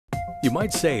You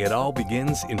might say it all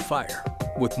begins in fire,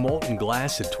 with molten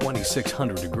glass at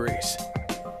 2600 degrees.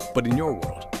 But in your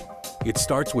world, it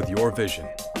starts with your vision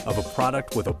of a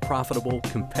product with a profitable,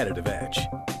 competitive edge.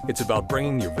 It's about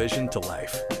bringing your vision to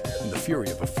life in the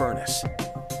fury of a furnace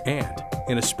and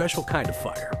in a special kind of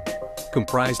fire,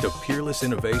 comprised of peerless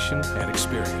innovation and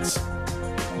experience,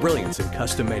 brilliance in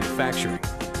custom manufacturing,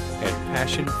 and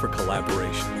passion for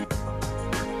collaboration.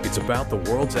 It's about the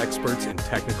world's experts in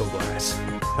technical glass,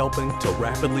 helping to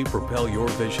rapidly propel your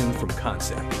vision from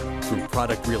concept through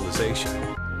product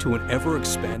realization to an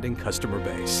ever-expanding customer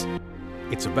base.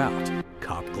 It's about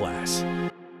Kopp Glass.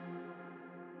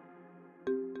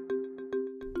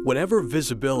 Whenever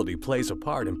visibility plays a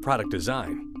part in product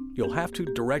design, you'll have to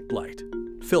direct light,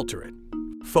 filter it,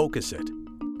 focus it,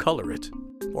 color it,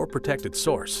 or protect its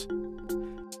source.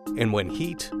 And when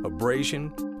heat,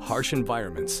 abrasion, harsh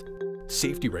environments,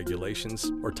 safety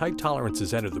regulations, or tight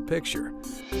tolerances enter the picture,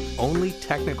 only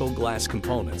technical glass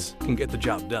components can get the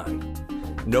job done.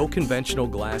 No conventional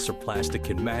glass or plastic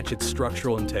can match its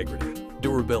structural integrity,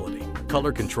 durability,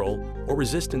 color control, or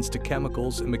resistance to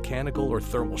chemicals and mechanical or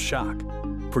thermal shock.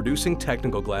 Producing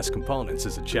technical glass components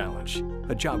is a challenge,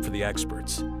 a job for the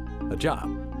experts, a job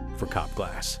for Kopp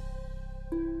Glass.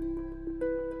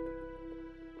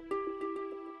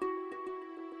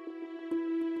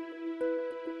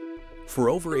 For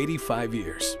over 85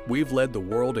 years, we've led the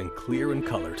world in clear and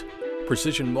colored,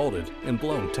 precision molded and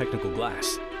blown technical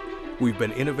glass. We've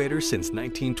been innovators since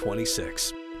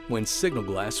 1926, when signal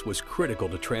glass was critical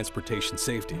to transportation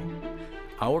safety.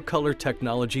 Our color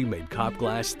technology made Kopp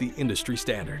Glass the industry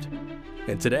standard.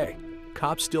 And today,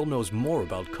 Kopp still knows more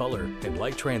about color and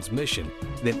light transmission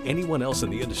than anyone else in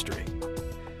the industry.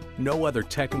 No other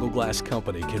technical glass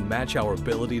company can match our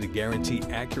ability to guarantee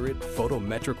accurate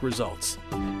photometric results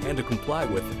and to comply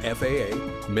with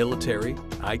FAA, military,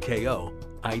 ICAO,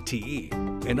 ITE,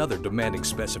 and other demanding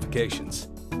specifications.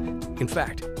 In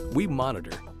fact, we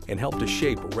monitor and help to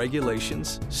shape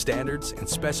regulations, standards, and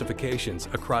specifications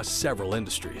across several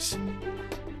industries.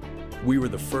 We were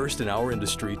the first in our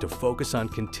industry to focus on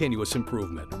continuous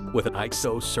improvement with an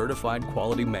ISO-certified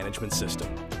quality management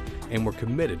system, and we're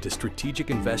committed to strategic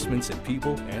investments in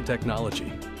people and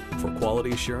technology for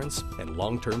quality assurance and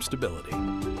long-term stability.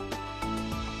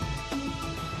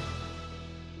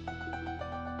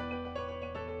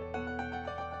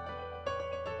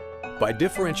 By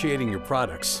differentiating your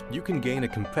products, you can gain a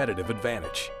competitive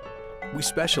advantage. We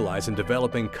specialize in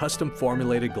developing custom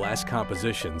formulated glass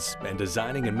compositions and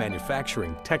designing and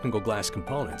manufacturing technical glass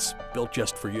components built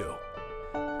just for you.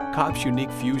 Kopp's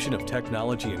unique fusion of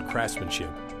technology and craftsmanship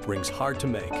brings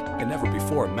hard-to-make and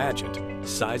never-before-imagined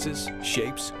sizes,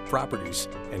 shapes, properties,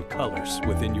 and colors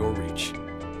within your reach.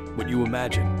 What you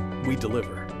imagine, we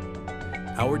deliver.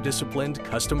 Our disciplined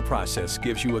custom process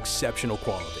gives you exceptional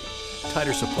quality,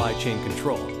 tighter supply chain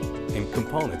control, and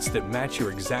components that match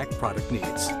your exact product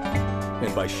needs.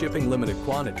 And by shipping limited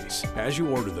quantities as you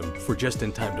order them for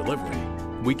just-in-time delivery,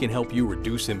 we can help you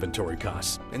reduce inventory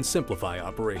costs and simplify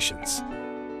operations.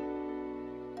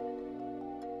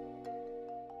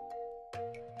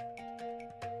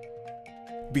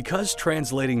 Because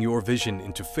translating your vision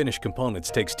into finished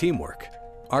components takes teamwork,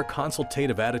 our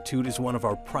consultative attitude is one of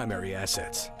our primary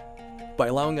assets. By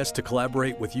allowing us to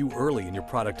collaborate with you early in your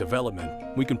product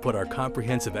development, we can put our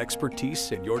comprehensive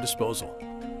expertise at your disposal.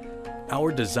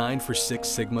 Our Design for Six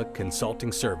Sigma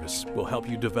consulting service will help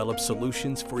you develop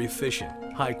solutions for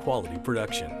efficient, high-quality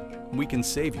production. We can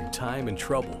save you time and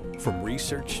trouble from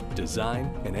research,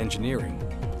 design, and engineering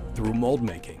through mold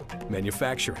making,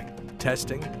 manufacturing,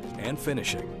 testing, and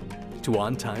finishing to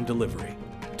on-time delivery.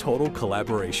 Total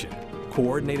collaboration,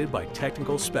 coordinated by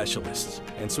technical specialists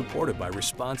and supported by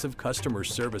responsive customer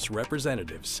service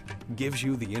representatives, gives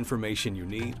you the information you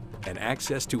need and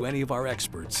access to any of our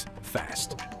experts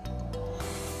fast.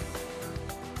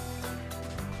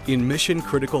 In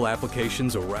mission-critical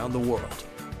applications around the world,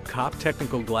 Kopp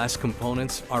technical glass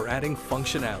components are adding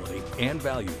functionality and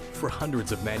value for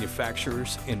hundreds of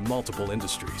manufacturers in multiple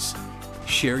industries.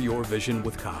 Share your vision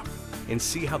with Kopp and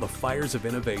see how the fires of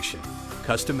innovation,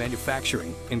 custom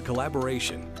manufacturing, and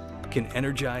collaboration can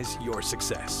energize your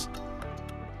success.